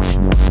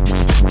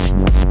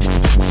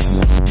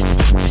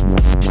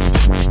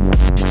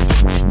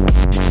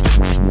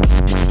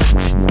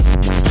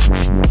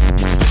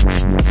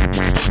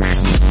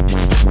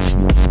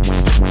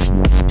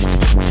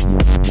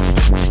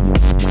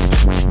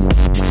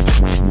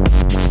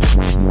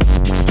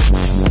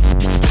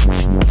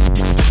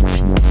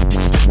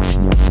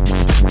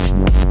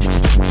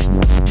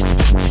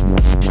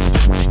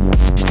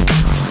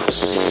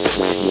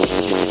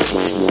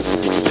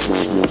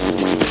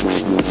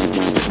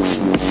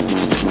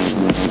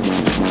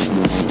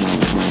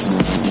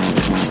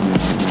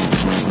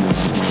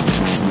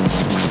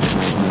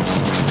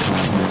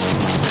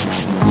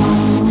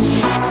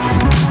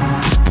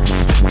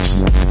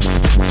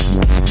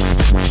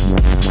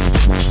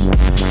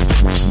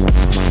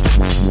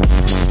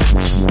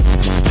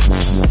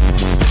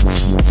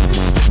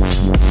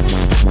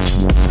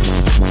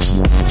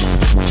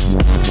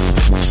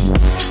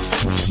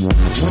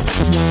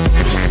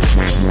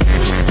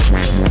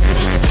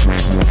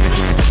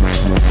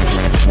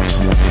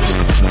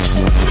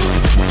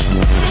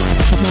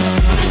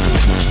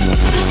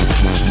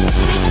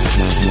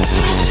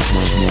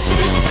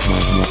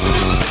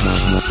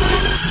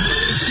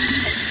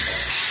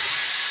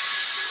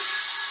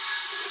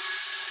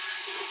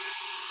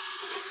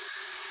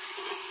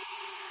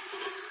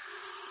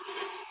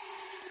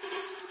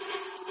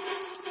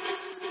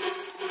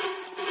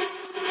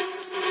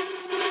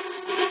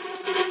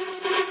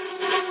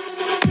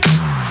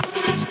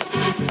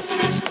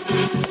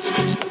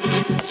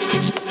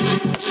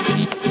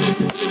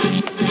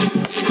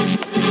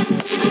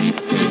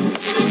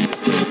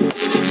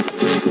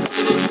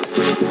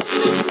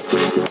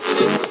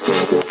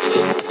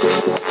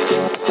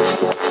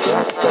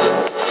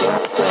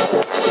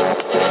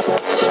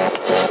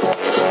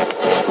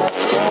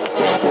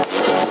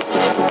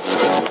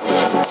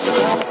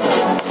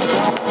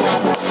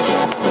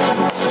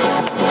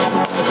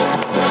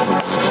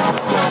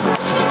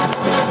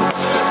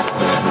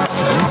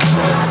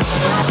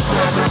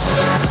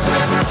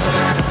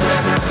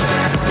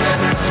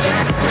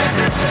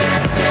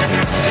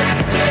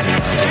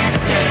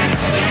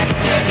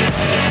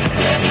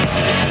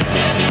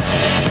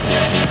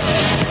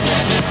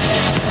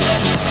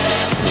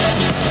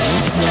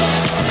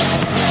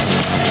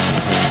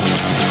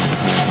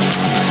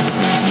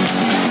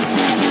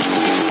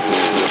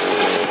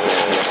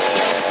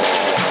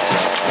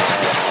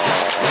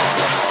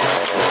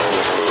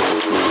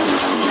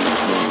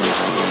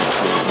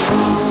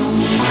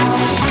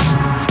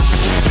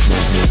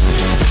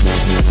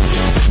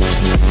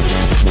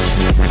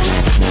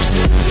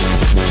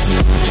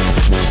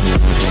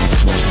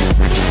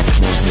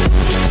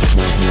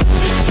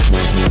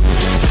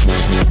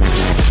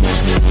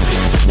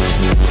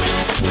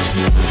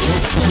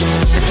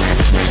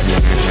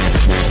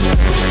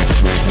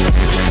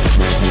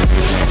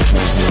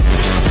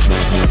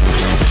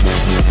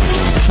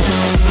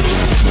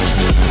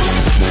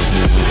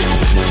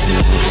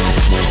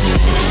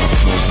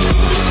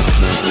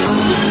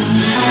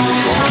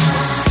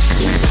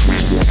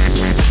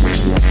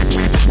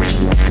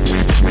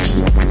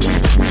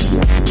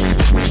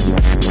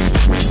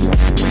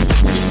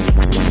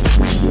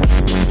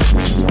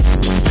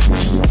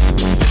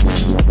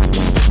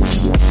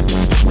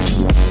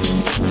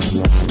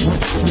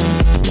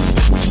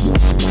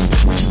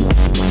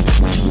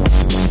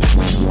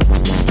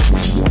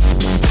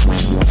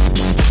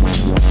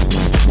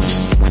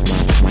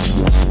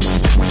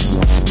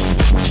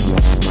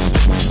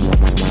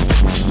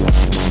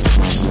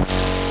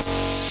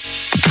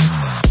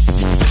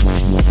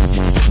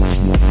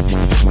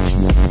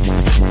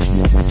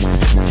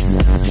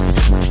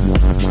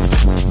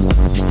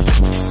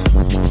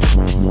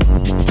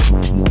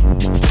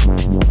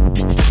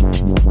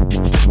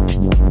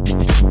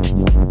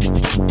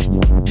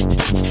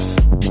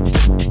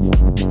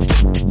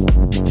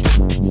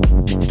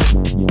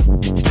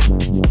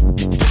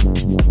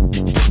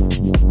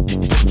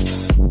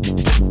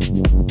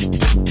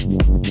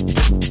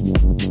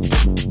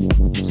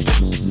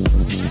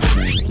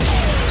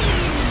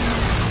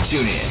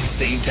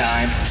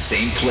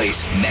 Same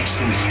place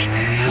next week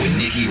when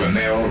Nicky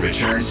Romero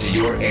returns to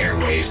your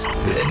airwaves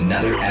with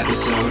another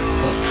episode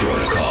of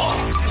Protocol.